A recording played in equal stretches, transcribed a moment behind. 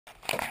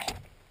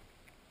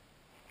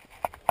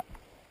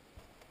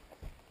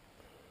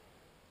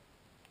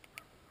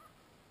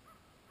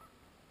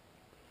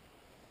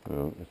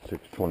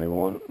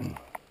6:21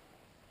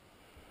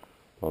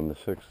 on the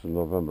 6th of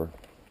November.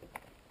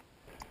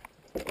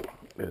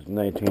 It's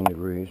 19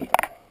 degrees.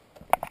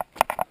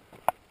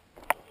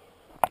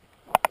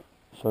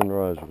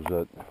 Sunrise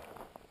was at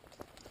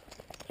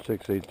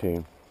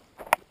 6:18.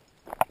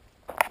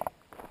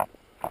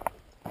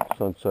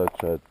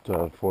 Sunset's at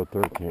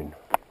 4:13.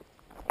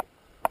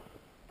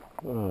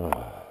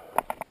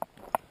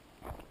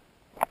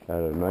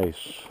 Had a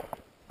nice,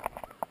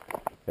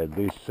 at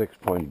least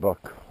 6-point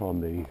buck on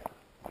the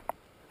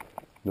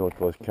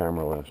northwest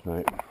camera last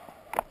night.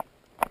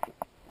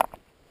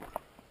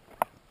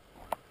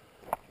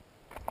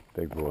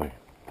 Big boy.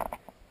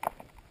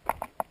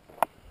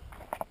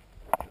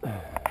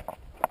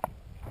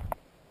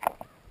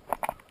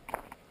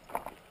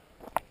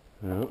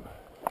 Yeah.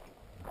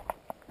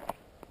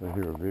 I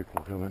hear a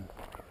vehicle coming.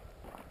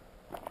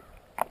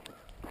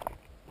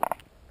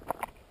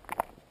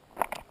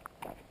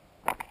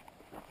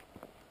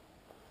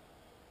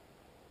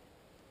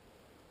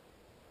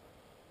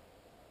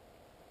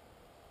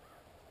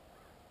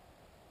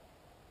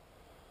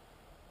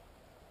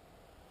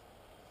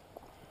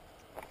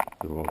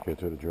 We won't get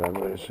to the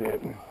driveway to see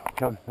it.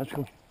 Come, let's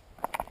go.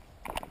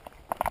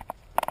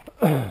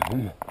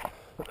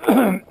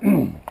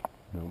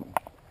 No.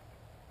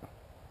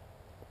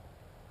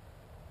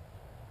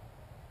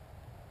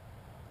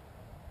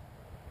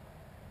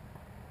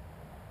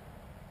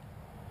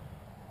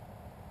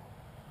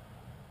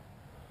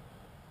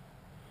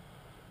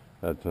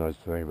 That's a nice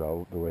thing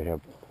about the way you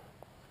have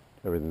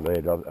everything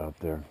laid out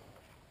there.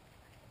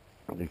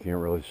 You can't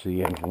really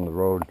see in from the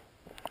road.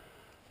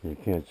 You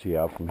can't see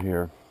out from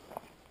here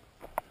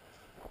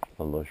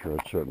unless you're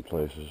at certain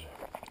places.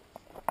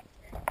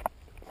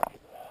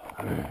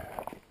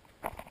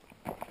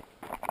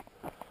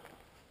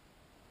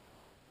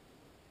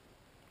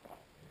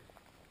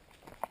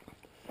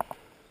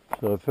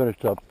 So I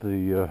finished up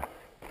the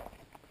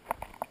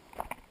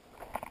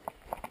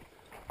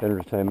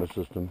entertainment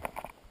system.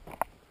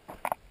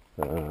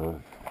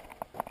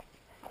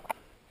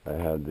 I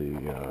had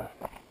the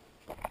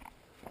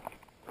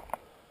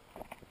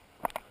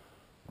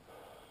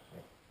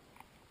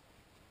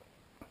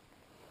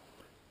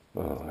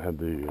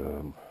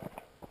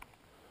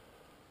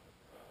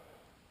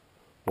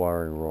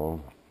wiring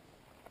wrong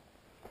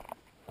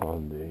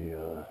on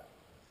the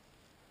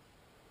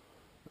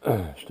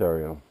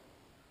stereo,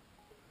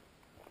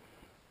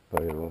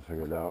 but I got it all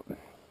figured out.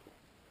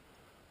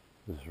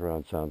 The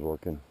surround sound's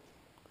working.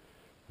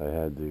 I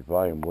had the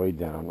volume way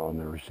down on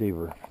the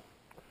receiver,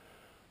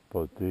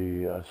 but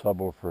the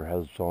subwoofer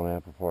has its own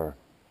amplifier.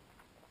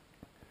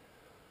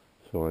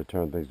 So when I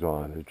turn things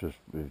on, it just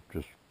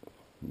was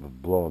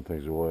blowing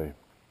things away.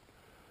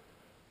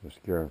 It was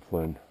scaring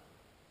Flynn.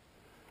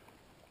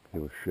 He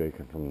was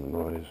shaking from the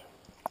noise.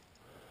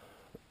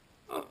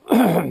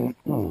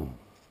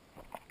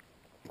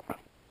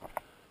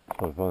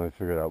 So I finally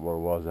figured out what it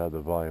was. I had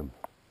the volume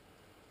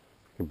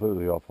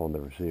completely off on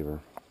the receiver.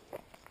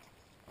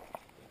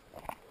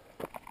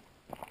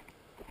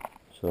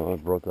 So I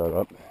brought that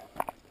up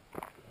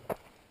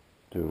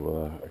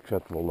to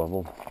acceptable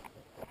level.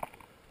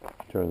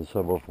 Turned the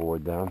subwoofer way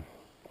down.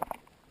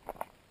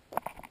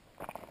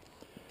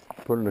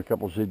 Put in a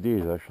couple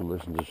CDs. I actually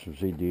listened to some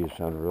CDs.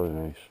 Sounded really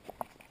nice.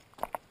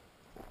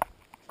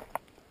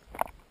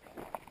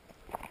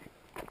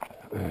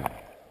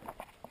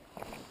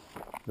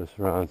 The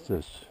surround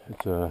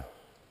it's a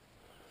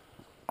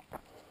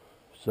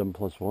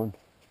 7+1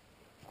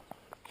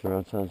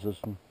 surround sound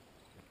system.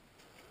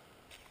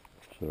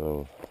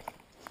 So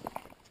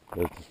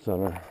that's the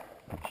center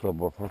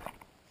subwoofer,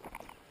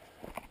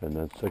 and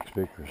then 6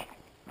 speakers.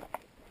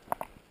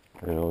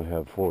 I only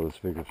have 4 of the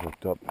speakers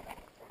hooked up.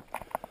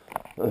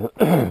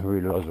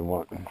 Really doesn't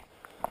want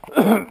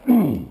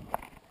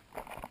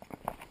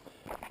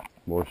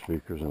more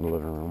speakers in the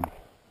living room.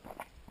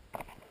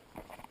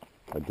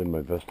 I did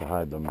my best to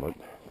hide them, but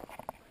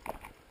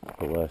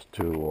the last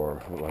 2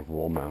 are like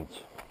wall mounts.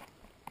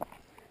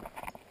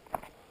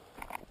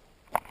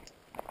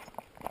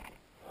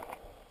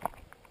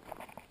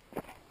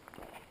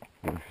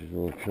 Oh, she's a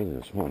little chilly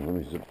this morning. Let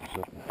me zip this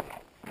up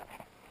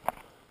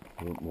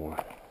a little more.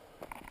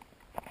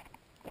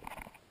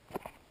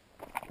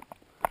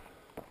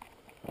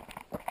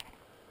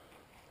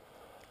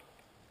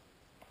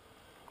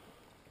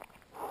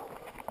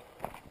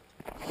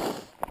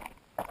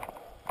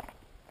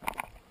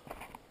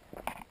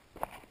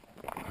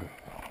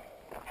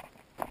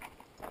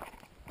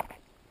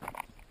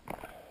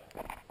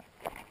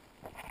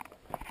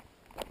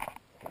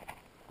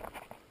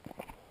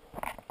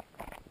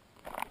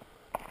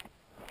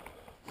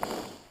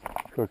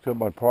 Cooked up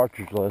my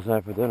partridge last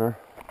night for dinner.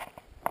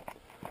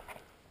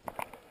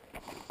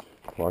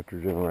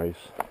 Partridge and rice.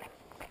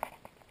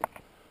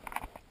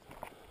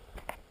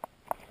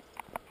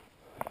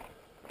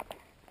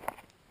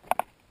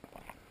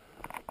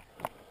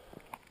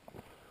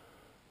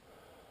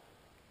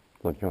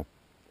 Let's go.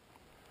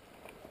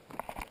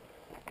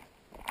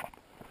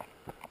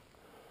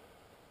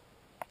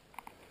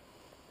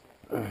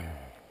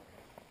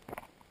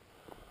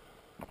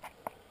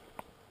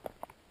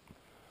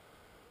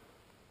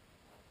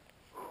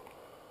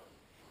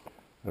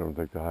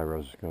 don't think the high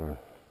res is going to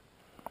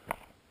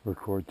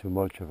record too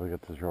much if I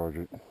get to charge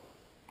it.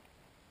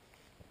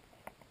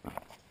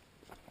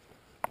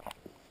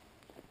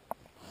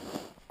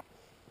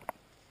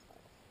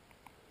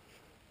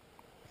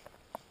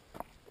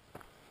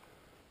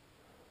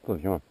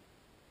 Flynn, come on.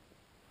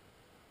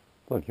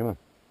 Flynn, come on.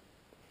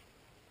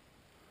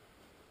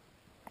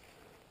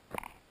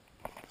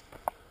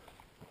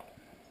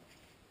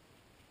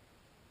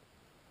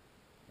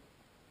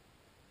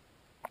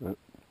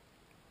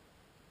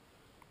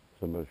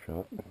 Somebody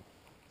shot.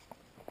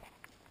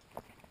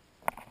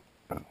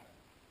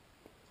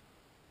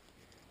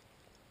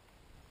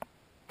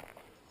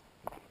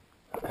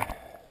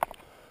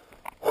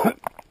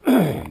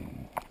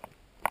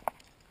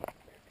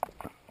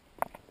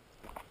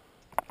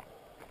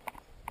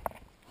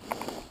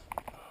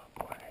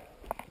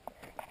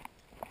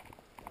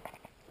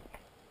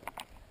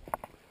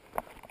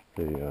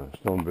 The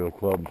Snowmobile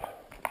Club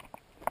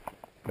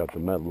got the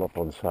metal up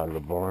on the side of the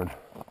barn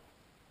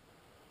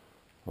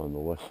on the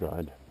west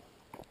side.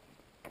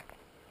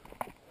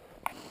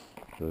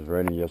 It was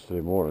raining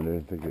yesterday morning. I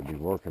didn't think it'd be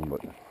working,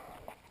 but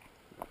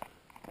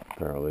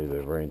apparently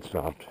the rain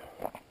stopped.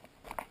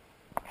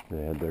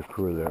 They had their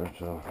crew there,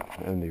 so,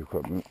 and the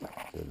equipment.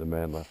 The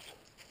man left.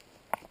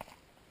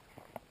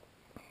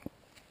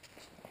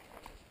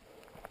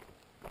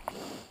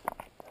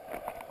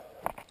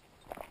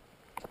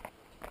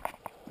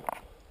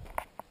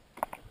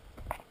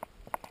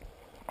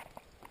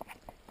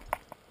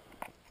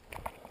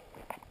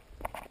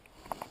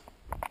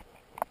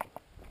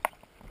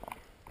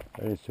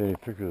 I didn't see any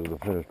pictures of the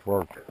finished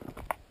work.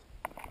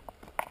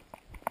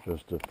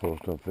 Just a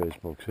post on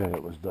Facebook saying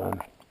it was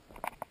done.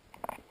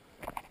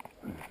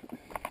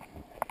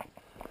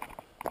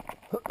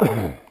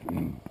 I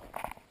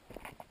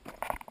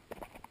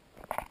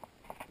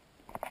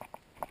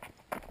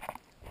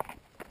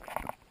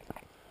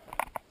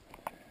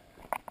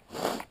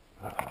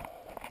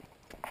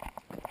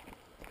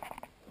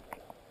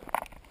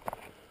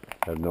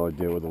have no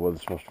idea what the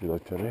weather's supposed to be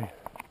like today.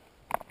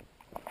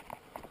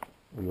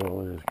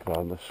 No, it is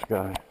cloudless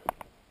sky.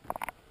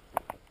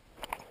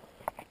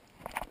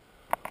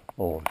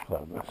 Almost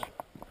cloudless.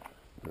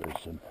 There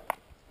is some,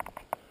 I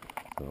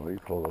don't know what you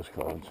call those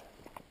clouds.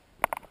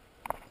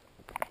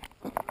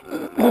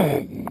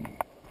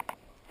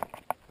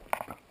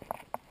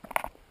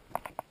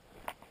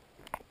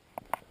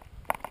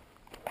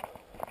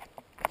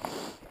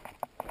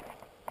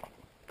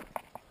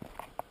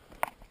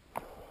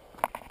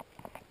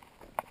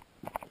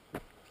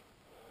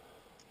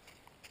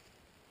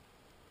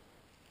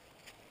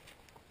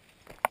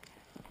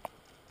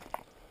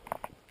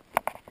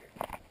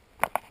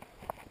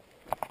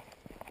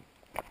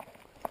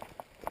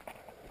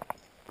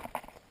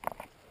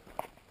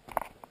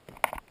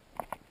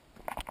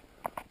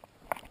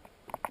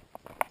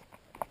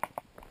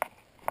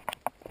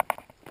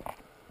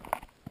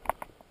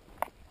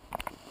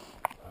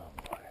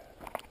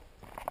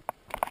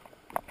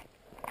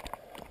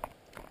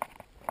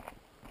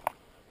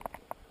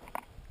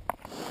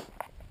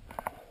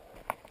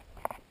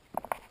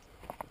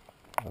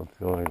 I'm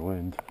feeling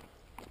wind.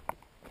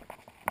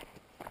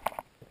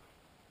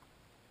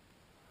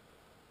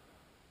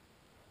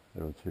 I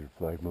don't see the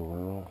flag moving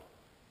at all.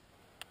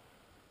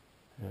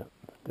 Yeah,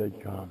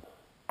 dead calm.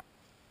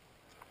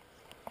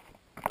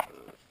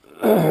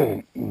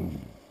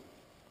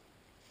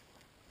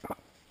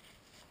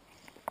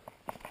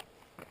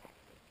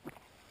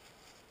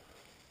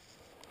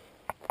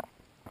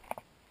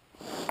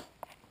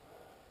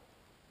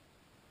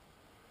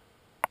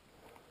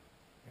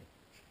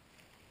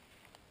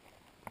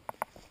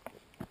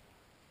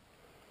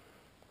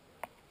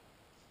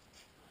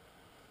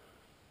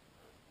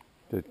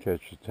 Did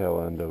catch the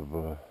tail end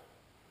of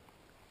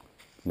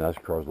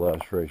NASCAR's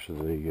last race of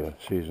the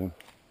season,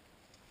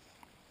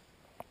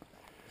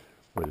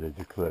 where they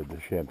declared the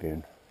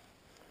champion,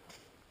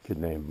 kid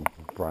named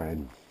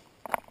Brian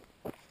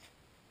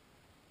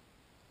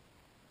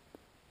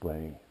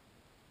Blaney,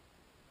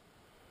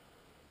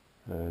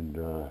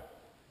 and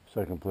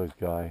second place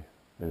guy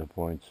in the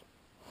points,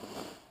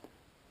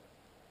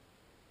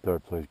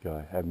 third place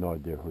guy, I have no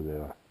idea who they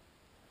are,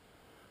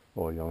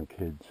 all young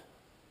kids.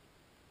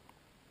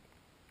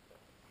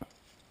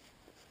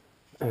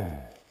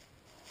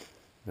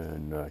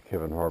 And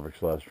Kevin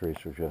Harvick's last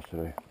race was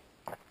yesterday.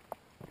 Come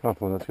on,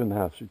 Flynn, let's get in the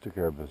house. You took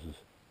care of business.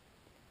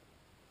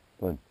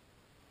 Flynn.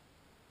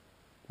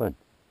 Flynn.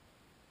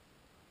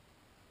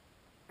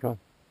 Come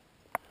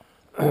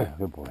on.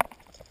 Good boy.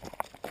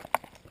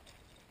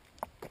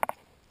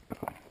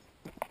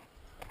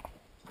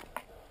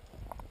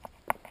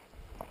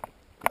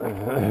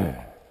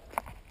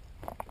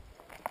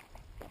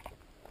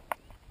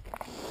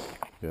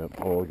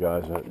 Yep, all the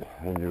guys that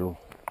I knew.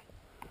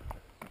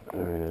 I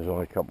mean, there's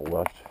only a couple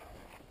left.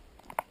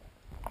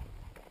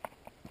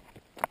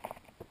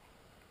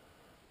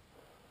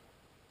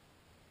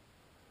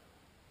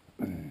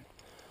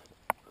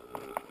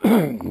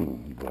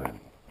 But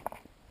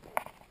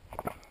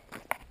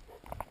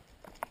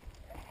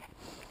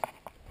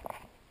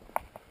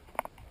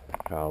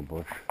Kyle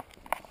Busch.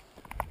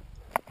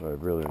 I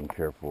really didn't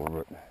care for him,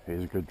 but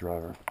he's a good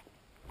driver.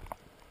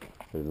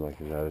 Didn't like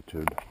his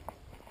attitude.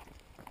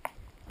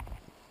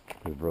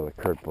 His brother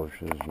Kurt Busch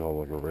is no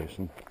longer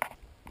racing.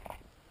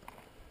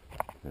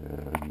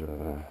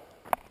 And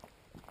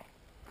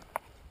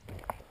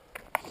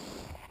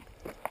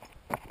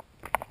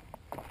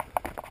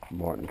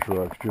Martin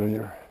Truex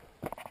Jr.,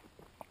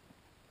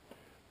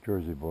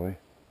 Jersey boy.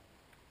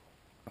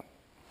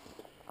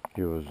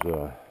 He was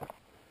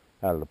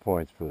out of the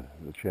points for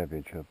the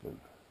championship, but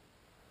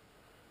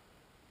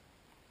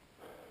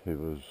he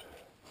was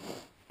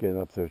getting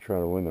up there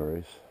trying to win the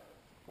race,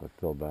 but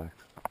fell back.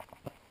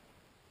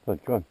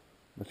 But come on,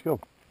 let's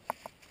go.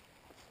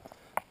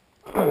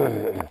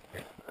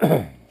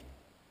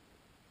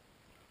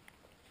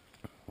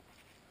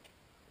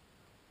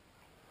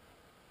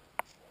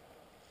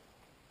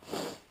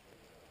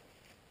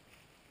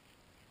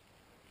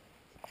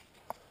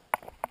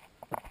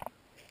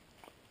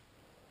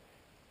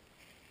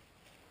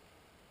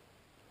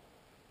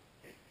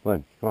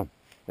 Flynn, come on,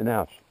 in the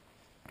house.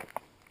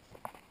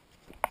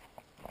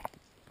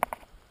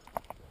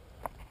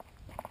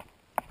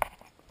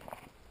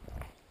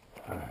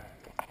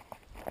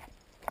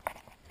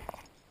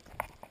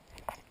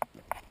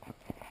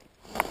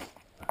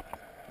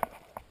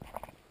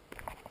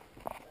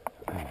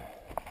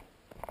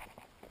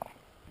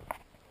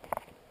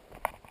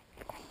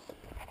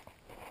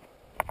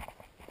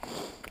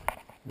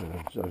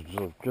 I was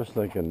just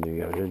thinking,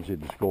 I didn't see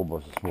the school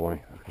bus this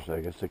morning, because I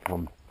guess they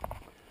come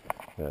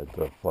at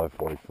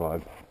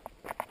 5:45.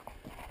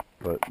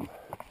 But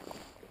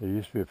there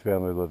used to be a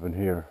family living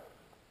here.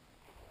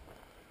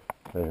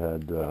 They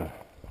had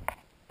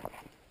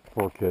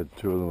 4 kids,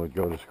 2 of them would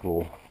go to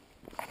school.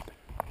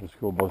 The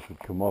school bus would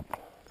come up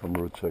from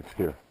Route 6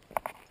 here.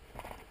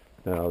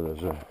 Now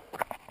there's a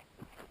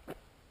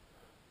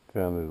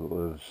family that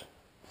lives,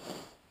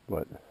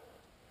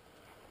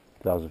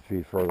 1,000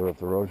 feet further up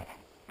the road.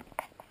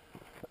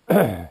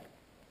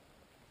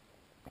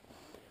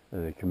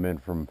 And they come in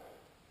from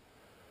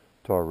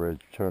Tar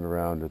Ridge, turn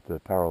around at the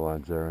power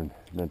lines there, and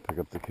then pick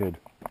up the kid.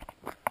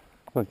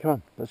 Come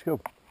on, let's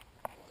go.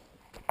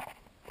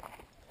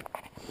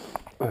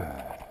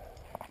 I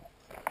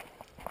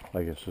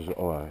guess there's,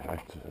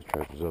 that's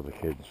right, there's other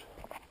kids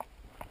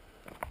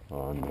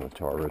on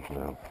Tar Ridge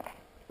now.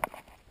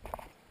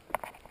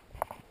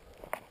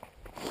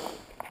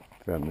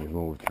 Family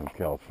moved from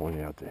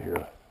California out to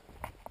here.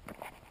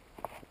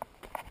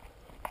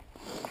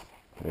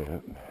 Yeah.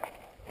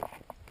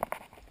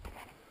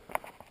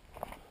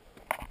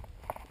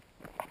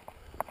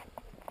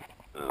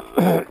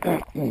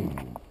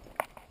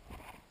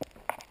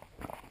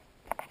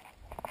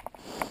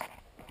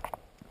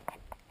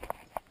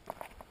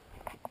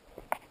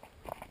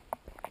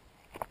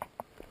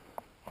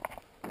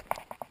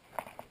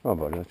 Oh,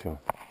 buddy, let's go.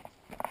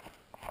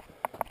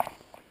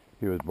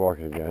 He was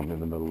barking again in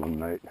the middle of the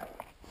night.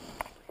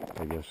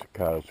 I guess the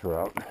coyotes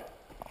were out.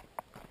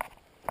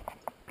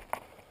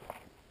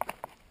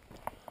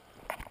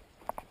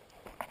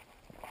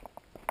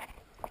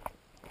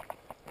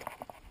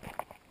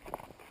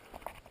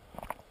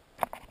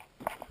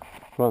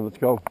 Come on, let's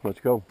go, let's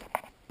go.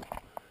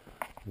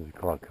 There's a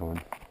car coming.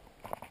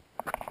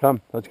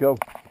 Come, let's go.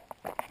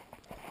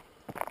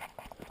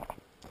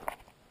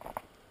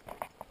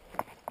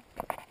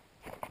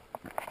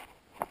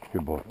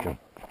 Good boy, come.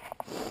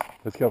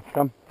 Let's go,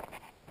 come.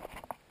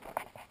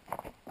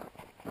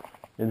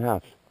 In the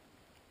house.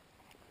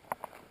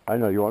 I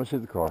know, you want to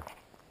see the car.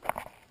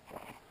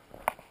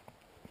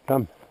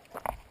 Come.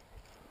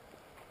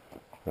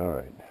 All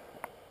right.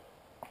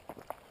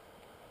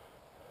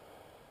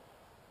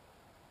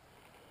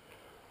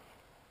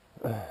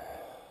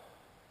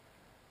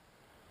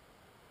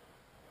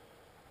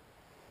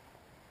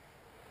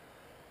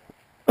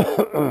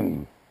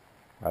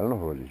 I don't know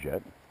who it is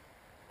yet.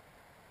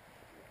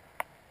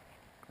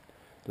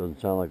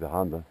 Doesn't sound like the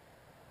Honda.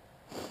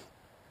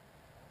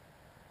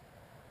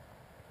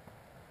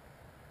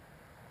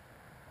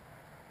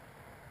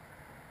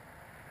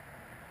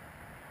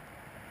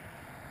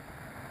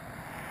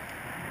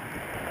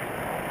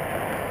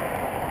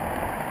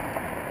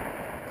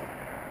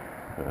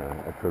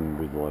 I couldn't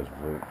read the license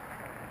plate,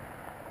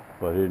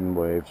 but he didn't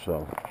wave,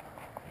 so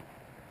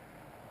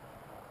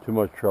too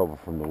much trouble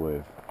from the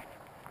wave.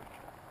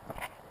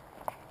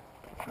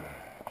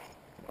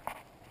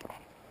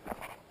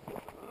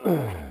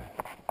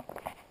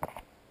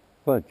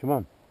 Flynn, come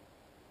on.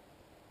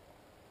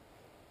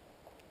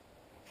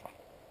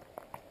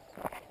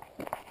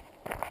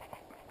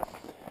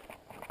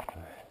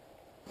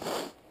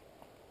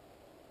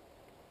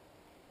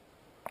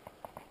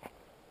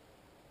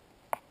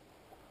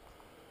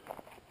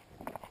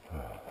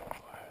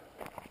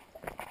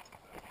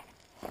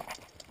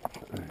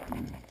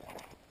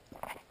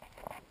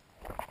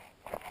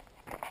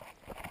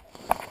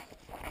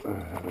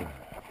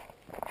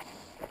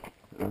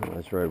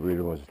 That's right,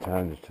 Rita was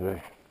Italian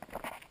today.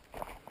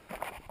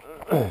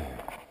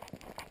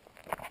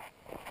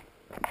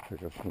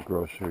 Pick up some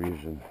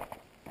groceries and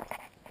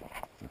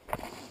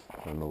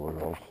I don't know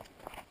what else.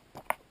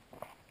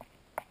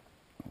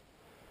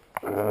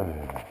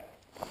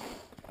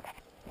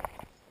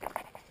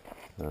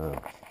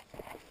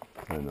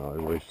 I know, I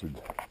wasted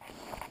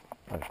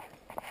like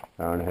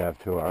an hour and a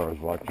half, 2 hours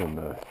watching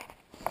the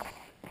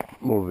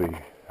movie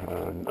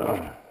on,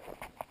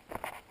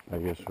 I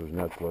guess it was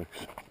Netflix,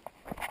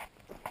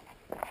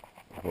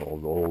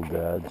 called Old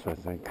Dads, I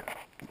think.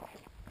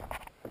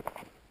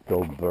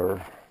 Bill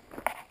Burr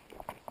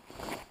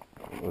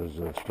was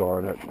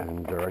starred it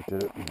and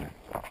directed it.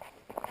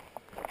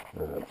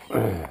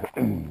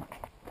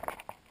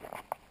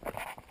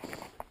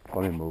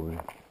 Funny movie,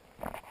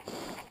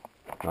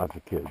 not for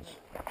kids.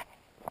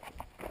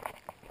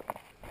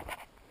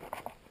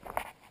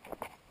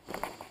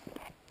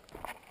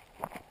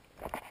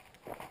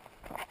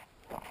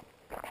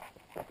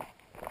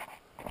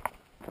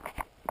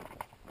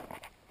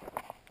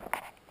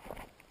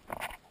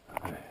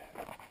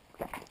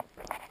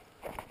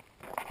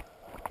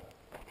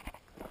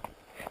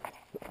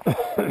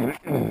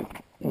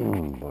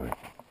 Boy.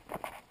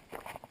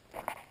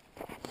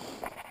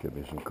 Get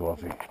me some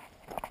coffee.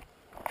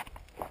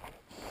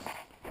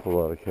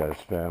 Pull out a cat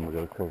spam. We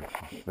gotta cook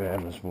some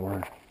spam this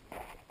morning.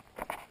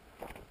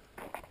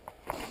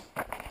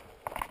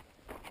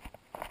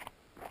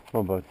 Come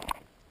on, bud.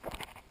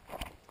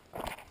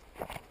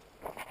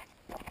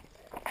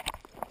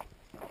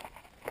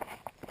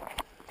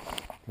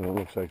 Well, it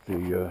looks like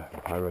the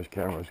high-res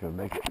camera is gonna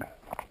make it.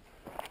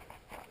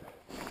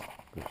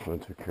 This one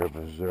took care of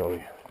us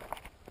early.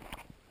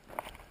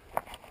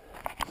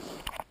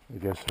 I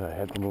guess I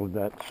had to move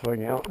that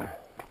swing out,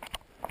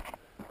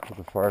 put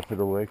the fire pit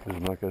away because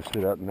I'm not going to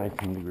sit out in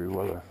 19-degree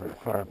weather for a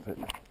fire pit.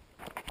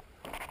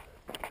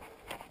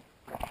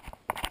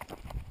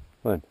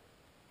 Flynn.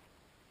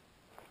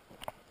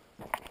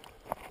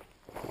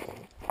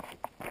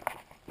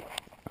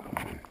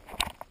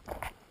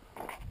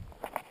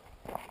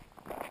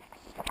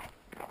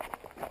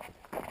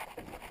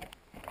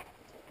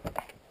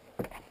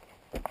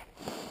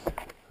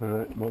 All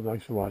right, well,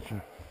 thanks for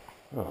watching.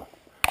 Oh,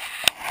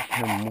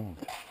 I haven't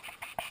moved.